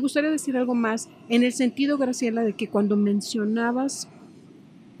 y me gustaría decir algo más, en el sentido, Graciela, de que cuando mencionabas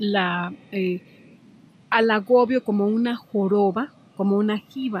al agobio como una joroba, como una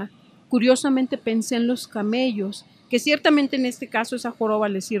jiba, curiosamente pensé en los camellos, que ciertamente en este caso esa joroba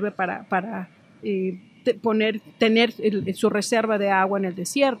les sirve para tener su reserva de agua en el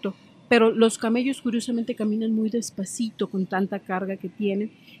desierto, pero los camellos curiosamente caminan muy despacito con tanta carga que tienen,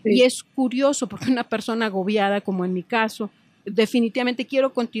 sí. Y es curioso porque una persona agobiada como en mi caso, definitivamente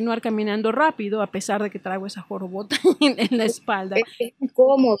quiero continuar caminando rápido a pesar de que traigo esa jorobota en la espalda. Es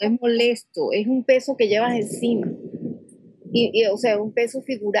incómodo, es molesto, es un peso que llevas encima, o sea, un peso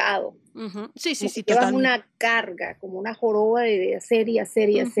figurado. Uh-huh. Sí, llevas totalmente una carga, como una joroba de hacer y hacer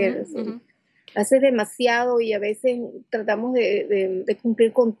y hacer. Uh-huh. Haces demasiado y a veces tratamos de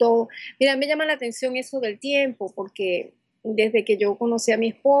cumplir con todo. Mira, me llama la atención eso del tiempo, porque desde que yo conocí a mi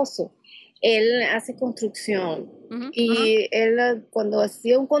esposo, él hace construcción, y él cuando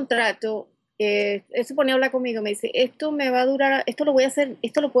hacía un contrato, él se ponía a hablar conmigo, me dice, esto me va a durar, esto lo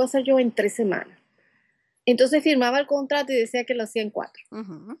puedo hacer yo en 3 semanas. Entonces firmaba el contrato y decía que lo hacía en 4.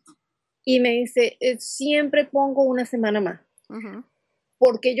 Y me dice, siempre pongo una semana más.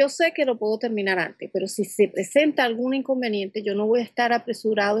 Porque yo sé que lo puedo terminar antes, pero si se presenta algún inconveniente, yo no voy a estar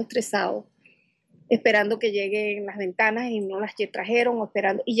apresurado, estresado, esperando que lleguen las ventanas y no las trajeron, o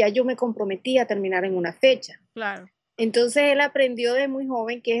esperando, y ya yo me comprometí a terminar en una fecha. Claro. Entonces él aprendió de muy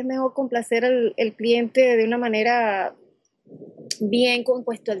joven que es mejor complacer al cliente de una manera bien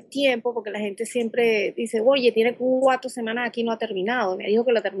compuesto el tiempo, porque la gente siempre dice, oye, tiene 4 semanas aquí, no ha terminado, me dijo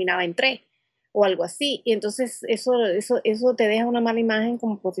que lo terminaba en 3. O algo así, y entonces eso te deja una mala imagen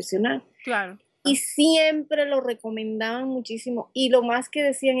como profesional. Claro. Y siempre lo recomendaban muchísimo, y lo más que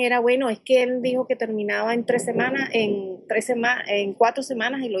decían era, bueno, es que él dijo que terminaba en 3 semanas, en 4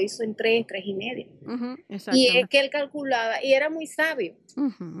 semanas, y lo hizo en 3 y media. Y es que él calculaba, y era muy sabio,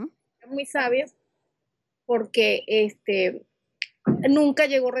 era muy sabio, porque nunca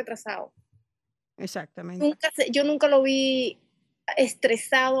llegó retrasado. Exactamente. Yo nunca lo vi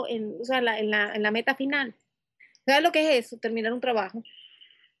estresado en la meta final. ¿Sabes lo que es eso? Terminar un trabajo.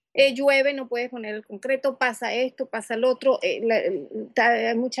 Llueve, no puedes poner el concreto, pasa esto, pasa el otro,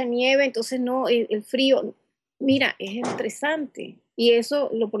 hay mucha nieve, entonces no, el frío. Mira, es estresante. Y eso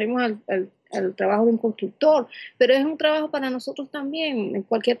lo ponemos al trabajo de un constructor, pero es un trabajo para nosotros también, en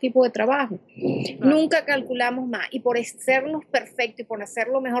cualquier tipo de trabajo. Claro. Nunca calculamos más, y por sernos perfectos y por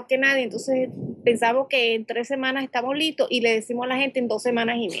hacerlo mejor que nadie, entonces pensamos que en 3 semanas estamos listos y le decimos a la gente en 2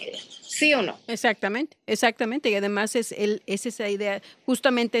 semanas y media. ¿Sí o no? Exactamente, exactamente. Y además es esa idea,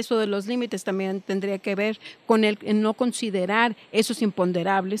 justamente eso de los límites también tendría que ver con el no considerar esos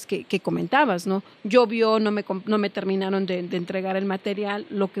imponderables que comentabas, ¿no? Llovió, no me terminaron de entregar el material,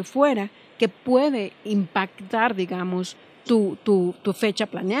 lo que fuera, que puede impactar, digamos, tu fecha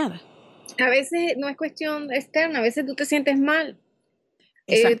planeada. A veces no es cuestión externa, a veces tú te sientes mal,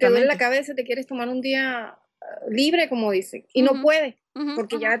 te duele la cabeza, te quieres tomar un día libre, como dicen, y no puedes,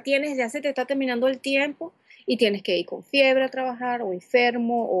 porque ya se te está terminando el tiempo y tienes que ir con fiebre a trabajar o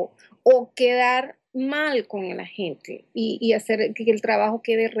enfermo o quedar mal con la gente y hacer que el trabajo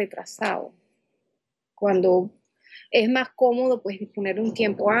quede retrasado. Cuando es más cómodo, pues disponer de un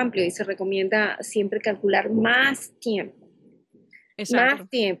tiempo amplio y se recomienda siempre calcular más tiempo. Exacto. Más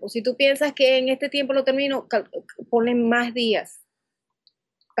tiempo. Si tú piensas que en este tiempo lo termino, ponle más días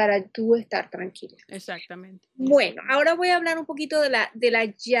para tú estar tranquilo. Exactamente. Bueno, ahora voy a hablar un poquito de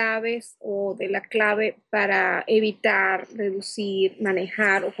las llaves o de la clave para evitar, reducir,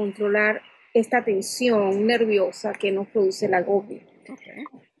 manejar o controlar esta tensión nerviosa que nos produce el agobio. Okay.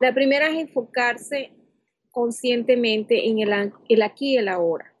 La primera es enfocarse conscientemente en el aquí y el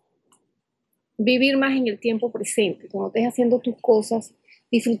ahora. Vivir más en el tiempo presente, cuando estés haciendo tus cosas,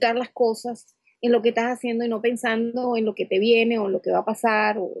 disfrutar las cosas en lo que estás haciendo y no pensando en lo que te viene o en lo que va a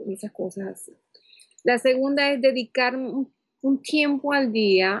pasar o en esas cosas así. La segunda es dedicar un tiempo al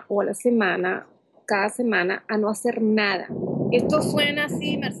día o a la semana, cada semana, a no hacer nada. Esto suena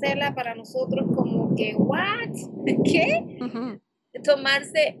así, Marcela, para nosotros como que, ¿what? ¿Qué?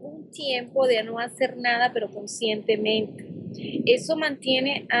 Tomarse un tiempo de no hacer nada, pero conscientemente. Eso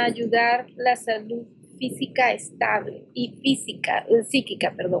mantiene a ayudar la salud física estable y psíquica,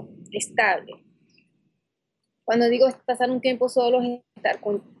 estable. Cuando digo pasar un tiempo solo es estar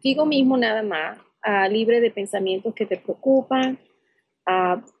contigo mismo nada más, libre de pensamientos que te preocupan,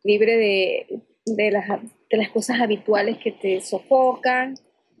 libre de las cosas habituales que te sofocan.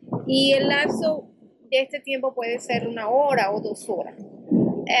 Y el lapso de este tiempo puede ser 1 hora o 2 horas.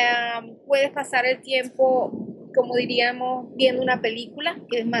 Puedes pasar el tiempo, como diríamos, viendo una película,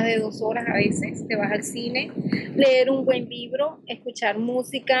 que es más de 2 horas a veces, te vas al cine, leer un buen libro, escuchar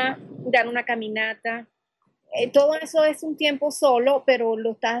música, dar una caminata. Todo eso es un tiempo solo, pero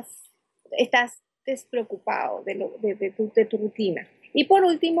estás despreocupado de tu rutina. Y por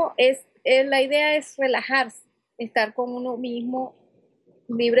último, la idea es relajarse, estar con uno mismo,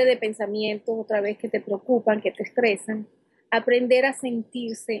 libre de pensamientos otra vez que te preocupan, que te estresan, aprender a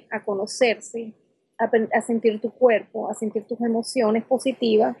sentirse, a conocerse, a sentir tu cuerpo, a sentir tus emociones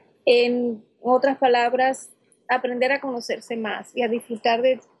positivas. En otras palabras, aprender a conocerse más y a disfrutar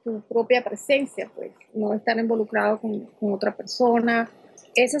de tu propia presencia, pues, no estar involucrado con otra persona.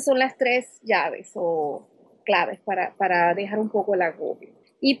 Esas son las 3 llaves o claves para dejar un poco el agobio.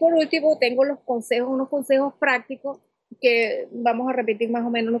 Y por último, tengo unos consejos prácticos que vamos a repetir más o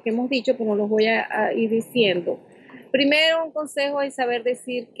menos lo que hemos dicho, pero los voy a ir diciendo. Primero, un consejo es saber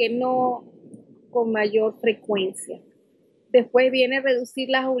decir que no con mayor frecuencia. Después viene reducir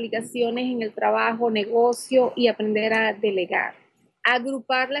las obligaciones en el trabajo, negocio y aprender a delegar.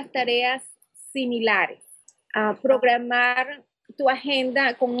 Agrupar las tareas similares. Programar tu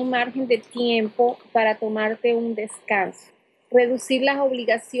agenda con un margen de tiempo para tomarte un descanso. Reducir las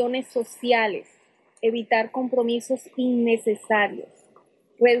obligaciones sociales. Evitar compromisos innecesarios.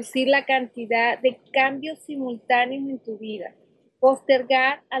 Reducir la cantidad de cambios simultáneos en tu vida.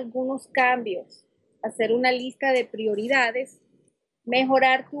 Postergar algunos cambios. Hacer una lista de prioridades,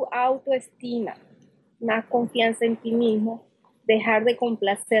 mejorar tu autoestima, más confianza en ti mismo, dejar de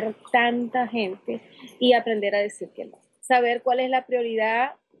complacer tanta gente y aprender a decir que no. Saber cuál es la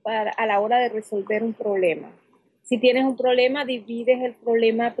prioridad a la hora de resolver un problema. Si tienes un problema, divides el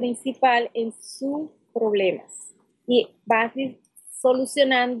problema principal en subproblemas y vas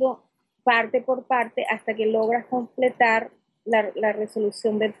solucionando parte por parte hasta que logras completar la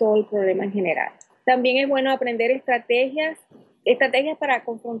resolución de todo el problema en general. También es bueno aprender estrategias para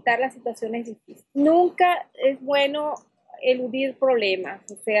confrontar las situaciones difíciles. Nunca es bueno eludir problemas,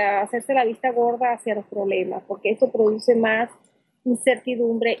 o sea, hacerse la vista gorda hacia los problemas, porque eso produce más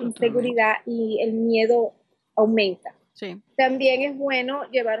incertidumbre, inseguridad y el miedo aumenta. Sí. También es bueno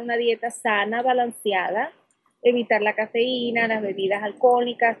llevar una dieta sana, balanceada, evitar la cafeína, las bebidas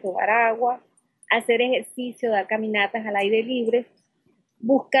alcohólicas, tomar agua, hacer ejercicio, dar caminatas al aire libre,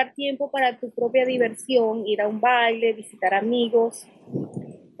 buscar tiempo para tu propia diversión, ir a un baile, visitar amigos,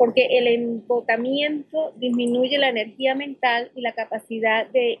 porque el embotamiento disminuye la energía mental y la capacidad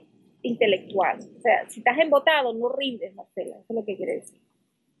intelectual. O sea, si estás embotado, no rindes, Marcela, eso es lo que quiere decir.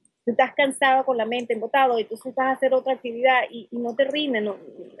 Si estás cansado con la mente embotado, entonces vas a hacer otra actividad y no te rindes,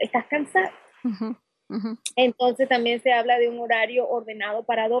 estás cansado. Entonces también se habla de un horario ordenado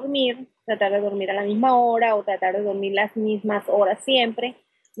para dormir, tratar de dormir a la misma hora o tratar de dormir las mismas horas siempre,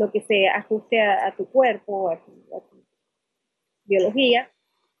 lo que se ajuste a tu cuerpo, a tu biología.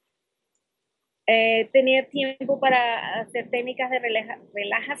 Tener tiempo para hacer técnicas de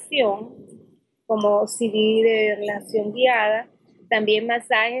relajación, como CD de relajación guiada, también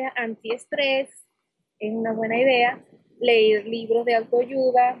masajes antiestrés, es una buena idea, leer libros de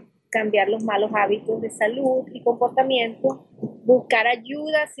autoayuda, cambiar los malos hábitos de salud y comportamiento, buscar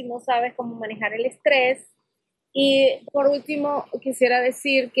ayuda si no sabes cómo manejar el estrés. Y por último, quisiera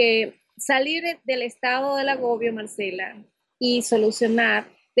decir que salir del estado del agobio, Marcela, y solucionar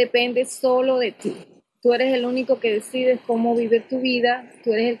depende solo de ti. Tú eres el único que decides cómo vivir tu vida,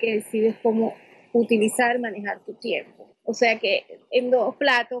 tú eres el que decides cómo utilizar y manejar tu tiempo. O sea que en dos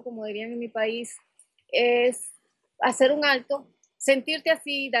platos, como dirían en mi país, es hacer un alto, sentirte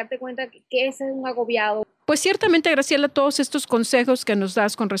así, darte cuenta que ese es un agobiado. Pues ciertamente, Graciela, todos estos consejos que nos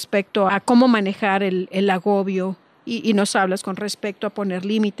das con respecto a cómo manejar el agobio y nos hablas con respecto a poner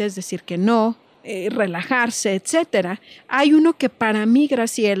límites, decir que no, relajarse, etcétera. Hay uno que para mí,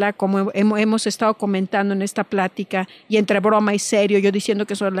 Graciela, como hemos estado comentando en esta plática y entre broma y serio, yo diciendo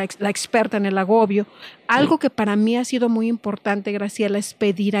que soy la experta en el agobio, algo que para mí ha sido muy importante, Graciela, es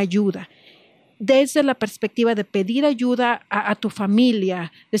pedir ayuda. Desde la perspectiva de pedir ayuda a tu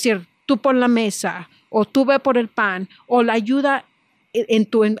familia, es decir, tú pon la mesa, o tú ve por el pan, o la ayuda en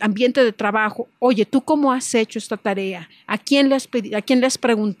tu ambiente de trabajo. Oye, ¿tú cómo has hecho esta tarea? ¿A quién le has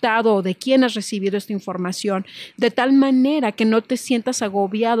preguntado o de quién has recibido esta información? De tal manera que no te sientas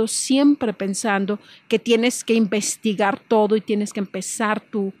agobiado siempre pensando que tienes que investigar todo y tienes que empezar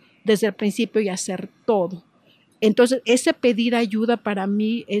tú desde el principio y hacer todo. Entonces, ese pedir ayuda para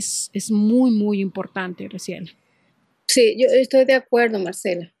mí es muy, muy importante, Graciela. Sí, yo estoy de acuerdo,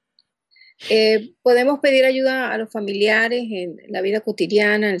 Marcela. Podemos pedir ayuda a los familiares en la vida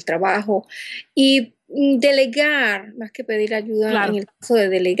cotidiana, en el trabajo, y delegar, más que pedir ayuda, Claro. en el caso de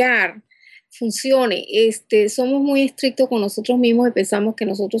delegar, funcione. Somos muy estrictos con nosotros mismos y pensamos que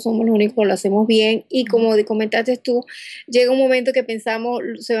nosotros somos los únicos que lo hacemos bien, y como comentaste tú, llega un momento que pensamos,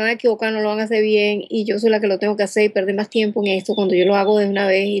 se van a equivocar, no lo van a hacer bien, y yo soy la que lo tengo que hacer y perder más tiempo en esto cuando yo lo hago de una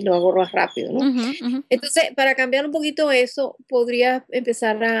vez y lo hago más rápido, ¿no? Entonces, para cambiar un poquito eso, podrías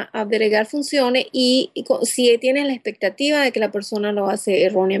empezar a delegar funciones y si tienes la expectativa de que la persona lo hace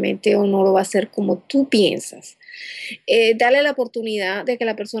erróneamente o no lo va a hacer como tú piensas, darle la oportunidad de que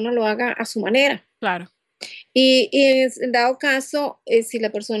la persona lo haga a su manera. Claro. Y en dado caso, si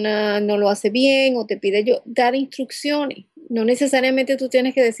la persona no lo hace bien o te pide dar instrucciones. No necesariamente tú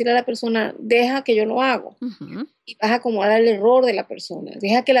tienes que decirle a la persona, deja que yo lo hago. Y vas a acomodar el error de la persona.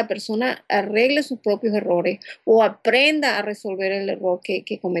 Deja que la persona arregle sus propios errores o aprenda a resolver el error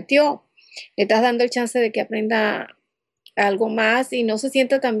que cometió. Le estás dando el chance de que aprenda algo más y no se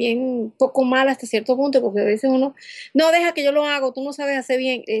sienta también un poco mal hasta cierto punto, porque a veces uno, no, deja que yo lo hago, tú no sabes hacer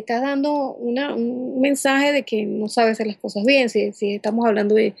bien. Estás dando un mensaje de que no sabes hacer las cosas bien, si estamos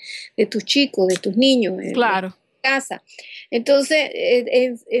hablando de tus chicos, de tus niños. Claro. Casa. Entonces,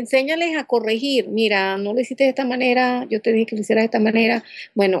 enséñales a corregir. Mira, no lo hiciste de esta manera, yo te dije que lo hicieras de esta manera,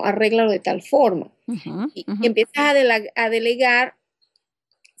 bueno, arréglalo de tal forma. Y empiezas a delegar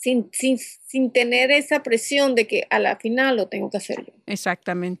sin tener esa presión de que a la final lo tengo que hacer yo.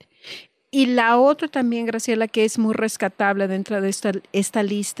 Exactamente. Y la otra también, Graciela, que es muy rescatable dentro de esta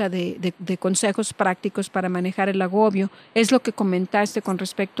lista de consejos prácticos para manejar el agobio, es lo que comentaste con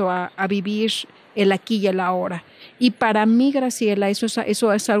respecto a vivir el aquí y el ahora. Y para mí, Graciela, eso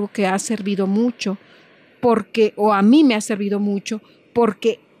es algo que ha servido mucho, o a mí me ha servido mucho,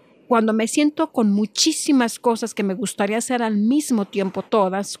 porque cuando me siento con muchísimas cosas que me gustaría hacer al mismo tiempo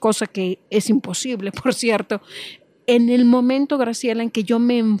todas, cosa que es imposible, por cierto, en el momento, Graciela, en que yo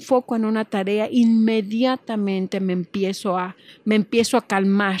me enfoco en una tarea, inmediatamente me empiezo a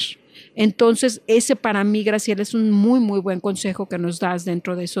calmar. Entonces, ese para mí, Graciela, es un muy, muy buen consejo que nos das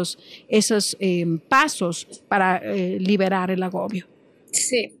dentro de esos pasos para liberar el agobio.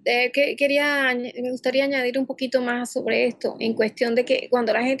 Sí, me gustaría añadir un poquito más sobre esto, en cuestión de que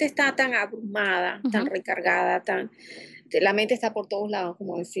cuando la gente está tan abrumada, tan recargada, la mente está por todos lados,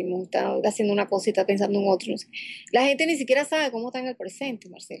 como decimos, está haciendo una cosa y está pensando en otro. La gente ni siquiera sabe cómo está en el presente,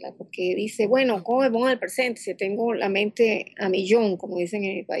 Marcela, porque dice, bueno, ¿cómo me pongo en el presente? Si tengo la mente a millón, como dicen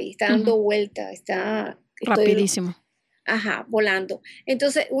en mi país, está dando vueltas, rapidísimo. Volando.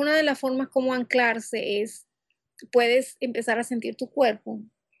 Entonces, una de las formas como anclarse es, puedes empezar a sentir tu cuerpo.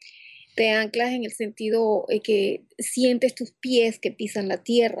 Te anclas en el sentido que sientes tus pies que pisan la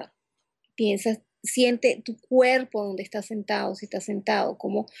tierra. Siente tu cuerpo donde estás sentado, si estás sentado,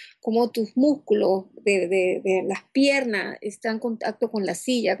 como tus músculos de las piernas están en contacto con la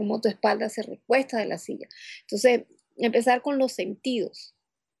silla, como tu espalda se recuesta de la silla. Entonces, empezar con los sentidos.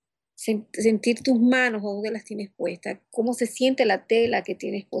 sentir tus manos, dónde las tienes puestas, cómo se siente la tela que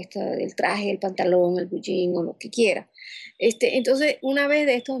tienes puesta, el traje, el pantalón, el bullín o lo que quieras. Entonces, una vez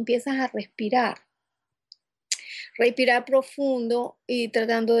de esto empiezas a respirar profundo y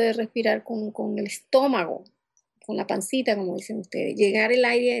tratando de respirar con el estómago, con la pancita, como dicen ustedes, llegar el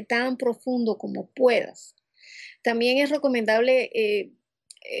aire tan profundo como puedas. También es recomendable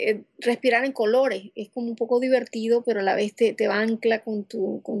respirar en colores, es como un poco divertido, pero a la vez te ancla con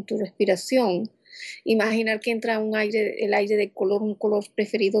tu respiración. Imaginar que entra el aire de color, un color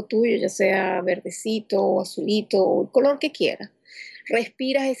preferido tuyo, ya sea verdecito o azulito, o el color que quieras.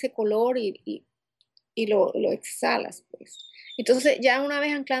 Respiras ese color y lo exhalas, pues. Entonces, ya una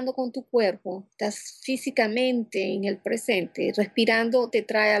vez anclando con tu cuerpo, estás físicamente en el presente, respirando te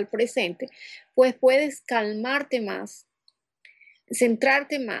trae al presente, pues puedes calmarte más,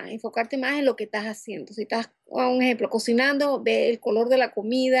 centrarte más, enfocarte más en lo que estás haciendo. Si estás, un ejemplo, cocinando, ve el color de la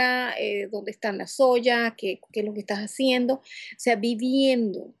comida, dónde están las ollas, qué es lo que estás haciendo, o sea,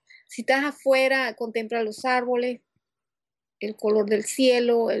 viviendo. Si estás afuera, contempla los árboles, el color del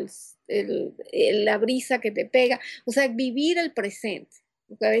cielo, la brisa que te pega, o sea, vivir el presente.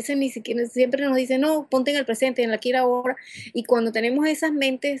 Porque a veces ni siquiera, siempre nos dicen, no, ponte en el presente, en la aquí y ahora, y cuando tenemos esas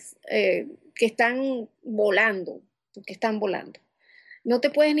mentes que están volando, porque están volando, no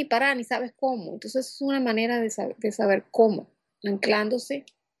te puedes ni parar, ni sabes cómo. Entonces es una manera de saber cómo, anclándose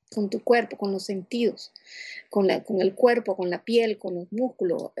con tu cuerpo, con los sentidos, con el cuerpo, con la piel, con los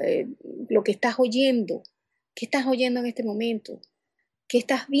músculos, lo que estás oyendo. ¿Qué estás oyendo en este momento? ¿Qué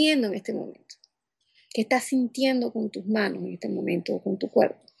estás viendo en este momento? ¿Qué estás sintiendo con tus manos en este momento o con tu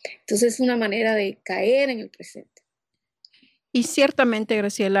cuerpo? Entonces es una manera de caer en el presente. Y ciertamente,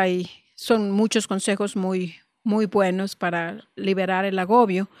 Graciela, son muchos consejos muy, muy buenos para liberar el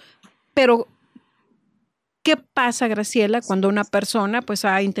agobio, pero ¿qué pasa, Graciela, cuando una persona pues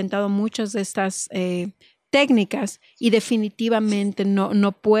ha intentado muchas de estas técnicas y definitivamente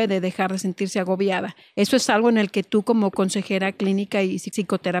no puede dejar de sentirse agobiada? ¿Eso es algo en el que tú como consejera clínica y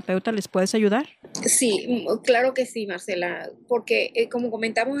psicoterapeuta les puedes ayudar? Sí, claro que sí, Marcela, porque como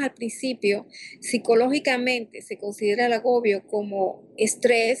comentamos al principio, psicológicamente se considera el agobio como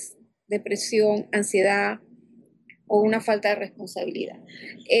estrés, depresión, ansiedad o una falta de responsabilidad.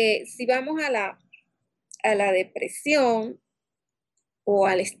 Si vamos a la depresión o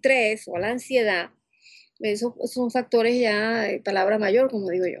al estrés o a la ansiedad, esos son factores ya de palabra mayor,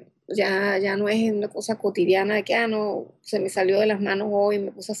 como digo yo. Ya no es una cosa cotidiana de que, no, se me salió de las manos hoy y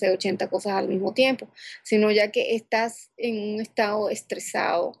me puse a hacer 80 cosas al mismo tiempo, sino ya que estás en un estado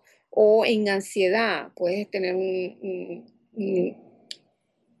estresado o en ansiedad, puedes tener un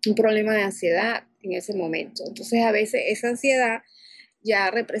problema de ansiedad en ese momento. Entonces, a veces esa ansiedad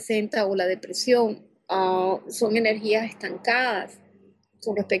ya representa, o la depresión, son energías estancadas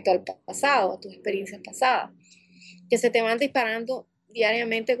con respecto al pasado, a tus experiencias pasadas, que se te van disparando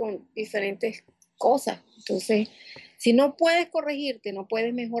diariamente con diferentes cosas. Entonces, si no puedes corregirte, no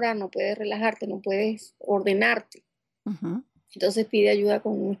puedes mejorar, no puedes relajarte, no puedes ordenarte, entonces pide ayuda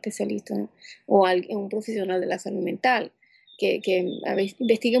con un especialista, ¿no? O un profesional de la salud mental, que a ver,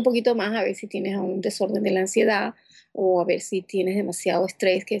 investigue un poquito más, a ver si tienes un desorden de la ansiedad, o a ver si tienes demasiado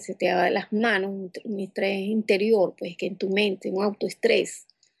estrés que se te haga de las manos, un estrés interior, pues que en tu mente, un autoestrés,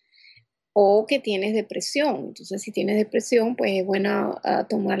 o que tienes depresión. Entonces, si tienes depresión, pues es bueno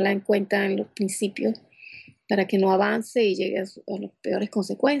tomarla en cuenta en los principios para que no avance y llegue a las peores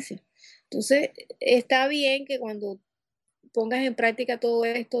consecuencias. Entonces, está bien que cuando pongas en práctica todo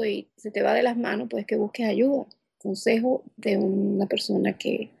esto y se te va de las manos, pues que busques ayuda, consejo de una persona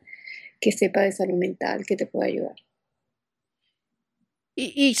que sepa de salud mental, que te pueda ayudar.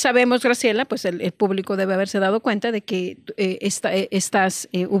 Y sabemos, Graciela, pues el público debe haberse dado cuenta de que estás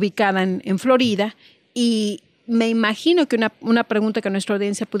ubicada en Florida, y me imagino que una pregunta que nuestra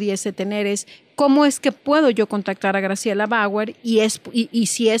audiencia pudiese tener es, ¿cómo es que puedo yo contactar a Graciela Bauer y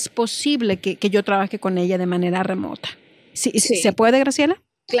si es posible que yo trabaje con ella de manera remota? ¿Sí? ¿Se puede, Graciela?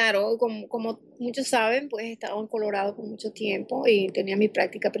 Claro, como muchos saben, pues he estado en Colorado por mucho tiempo y tenía mi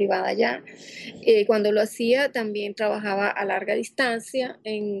práctica privada allá. Cuando lo hacía, también trabajaba a larga distancia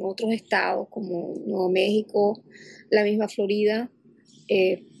en otros estados como Nuevo México, la misma Florida,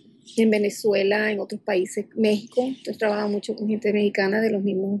 en Venezuela, en otros países, México. Entonces trabajaba mucho con gente mexicana, de los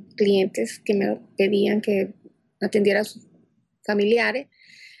mismos clientes que me pedían que atendiera a sus familiares.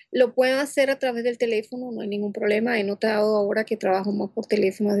 Lo puedo hacer a través del teléfono, no hay ningún problema. He notado ahora que trabajo más por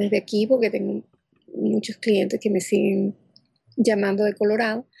teléfono desde aquí porque tengo muchos clientes que me siguen llamando de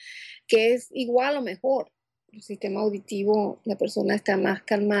Colorado, que es igual o mejor. El sistema auditivo, la persona está más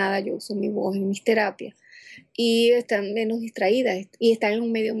calmada, yo uso mi voz en mis terapias. y están menos distraídas y están en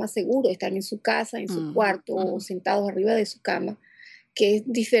un medio más seguro, están en su casa, en su cuarto o sentados arriba de su cama, que es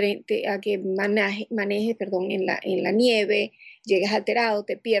diferente a que manejes en la nieve, llegas alterado,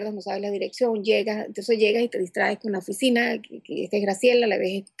 te pierdas, no sabes la dirección, entonces llegas y te distraes con la oficina, que esta es Graciela, la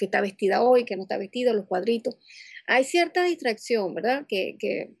ves que está vestida hoy, que no está vestida, los cuadritos. Hay cierta distracción, ¿verdad?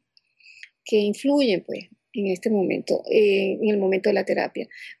 Que influyen, pues, en este momento, en el momento de la terapia.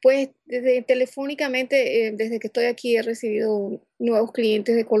 Pues, telefónicamente, desde que estoy aquí, he recibido nuevos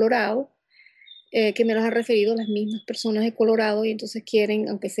clientes de Colorado, que me los han referido las mismas personas de Colorado y entonces quieren,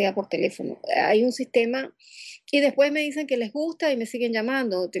 aunque sea por teléfono. Hay un sistema y después me dicen que les gusta y me siguen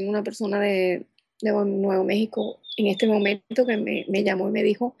llamando. Tengo una persona de Nuevo México en este momento que me llamó y me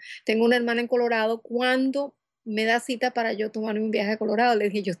dijo, tengo una hermana en Colorado, ¿cuándo me da cita para yo tomarme un viaje a Colorado? Le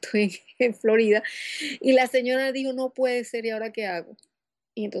dije, yo estoy en Florida. Y la señora dijo, no puede ser, ¿y ahora qué hago?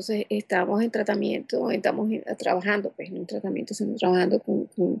 Y entonces estamos en tratamiento, estamos trabajando, pues no en tratamiento, sino trabajando con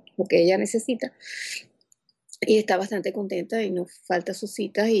lo que ella necesita. Y está bastante contenta y nos falta sus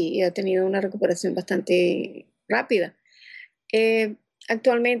citas y ha tenido una recuperación bastante rápida.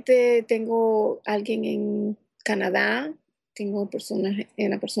 Actualmente tengo alguien en Canadá, tengo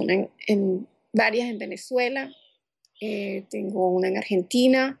varias en Venezuela, tengo una en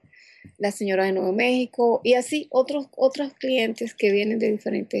Argentina, la señora de Nuevo México y así otros clientes que vienen de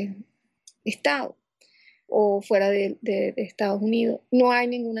diferentes estados o fuera de Estados Unidos. No hay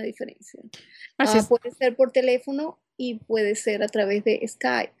ninguna diferencia. Puede ser por teléfono y puede ser a través de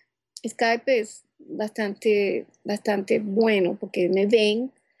Skype. Skype es bastante bueno porque me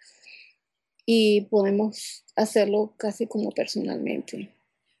ven y podemos hacerlo casi como personalmente.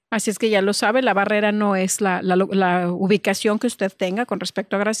 Así es que ya lo sabe, la barrera no es la ubicación que usted tenga con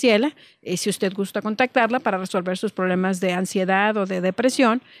respecto a Graciela. Si usted gusta contactarla para resolver sus problemas de ansiedad o de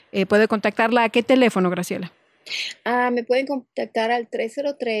depresión, puede contactarla. ¿A qué teléfono, Graciela? Me pueden contactar al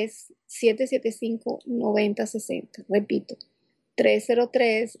 303-775-9060. Repito,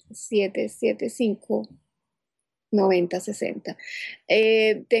 303-775-9060.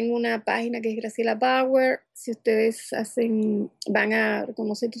 Tengo una página que es Graciela Bauer. Si ustedes van a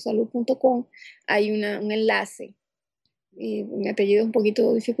reconocetusalud.com, hay un enlace. Y mi apellido es un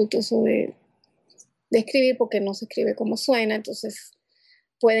poquito dificultoso de escribir porque no se escribe como suena, entonces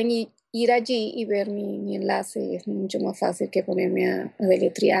pueden ir allí y ver mi enlace. Es mucho más fácil que ponerme a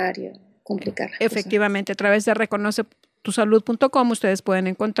deletrear y a complicar las Efectivamente, cosas. A través de reconocetusalud.com ustedes pueden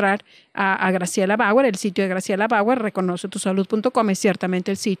encontrar a Graciela Bauer. El sitio de Graciela Bauer, reconocetusalud.com, es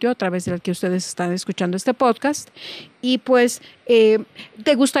ciertamente el sitio a través del que ustedes están escuchando este podcast. Y pues,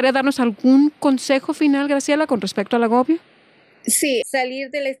 ¿te gustaría darnos algún consejo final, Graciela, con respecto al agobio? Sí, salir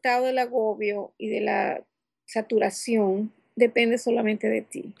del estado del agobio y de la saturación depende solamente de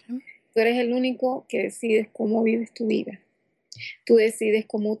ti. Tú eres el único que decides cómo vives tu vida. Tú decides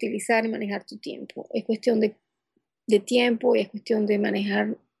cómo utilizar y manejar tu tiempo. Es cuestión de tiempo y es cuestión de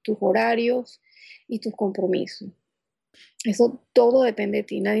manejar tus horarios y tus compromisos. Eso todo depende de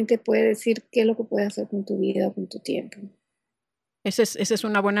ti. Nadie te puede decir qué es lo que puedes hacer con tu vida o con tu tiempo. Esa es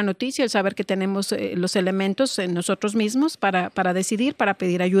una buena noticia, el saber que tenemos los elementos en nosotros mismos para decidir, para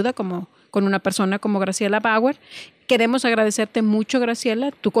pedir ayuda con una persona como Graciela Bauer. Queremos agradecerte mucho,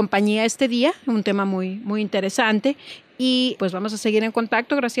 Graciela, tu compañía este día, un tema muy, muy interesante. Y pues vamos a seguir en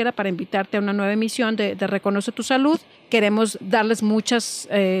contacto, Graciela, para invitarte a una nueva emisión de Reconoce tu Salud. Queremos darles muchas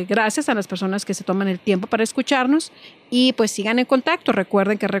gracias a las personas que se toman el tiempo para escucharnos y pues sigan en contacto.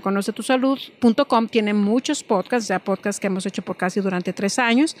 Recuerden que reconocetusalud.com tiene muchos podcasts, ya podcasts que hemos hecho por casi durante 3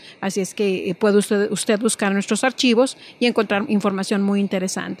 años. Así es que puede usted buscar nuestros archivos y encontrar información muy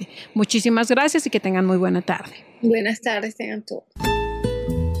interesante. Muchísimas gracias y que tengan muy buena tarde. Buenas tardes, tengan todos.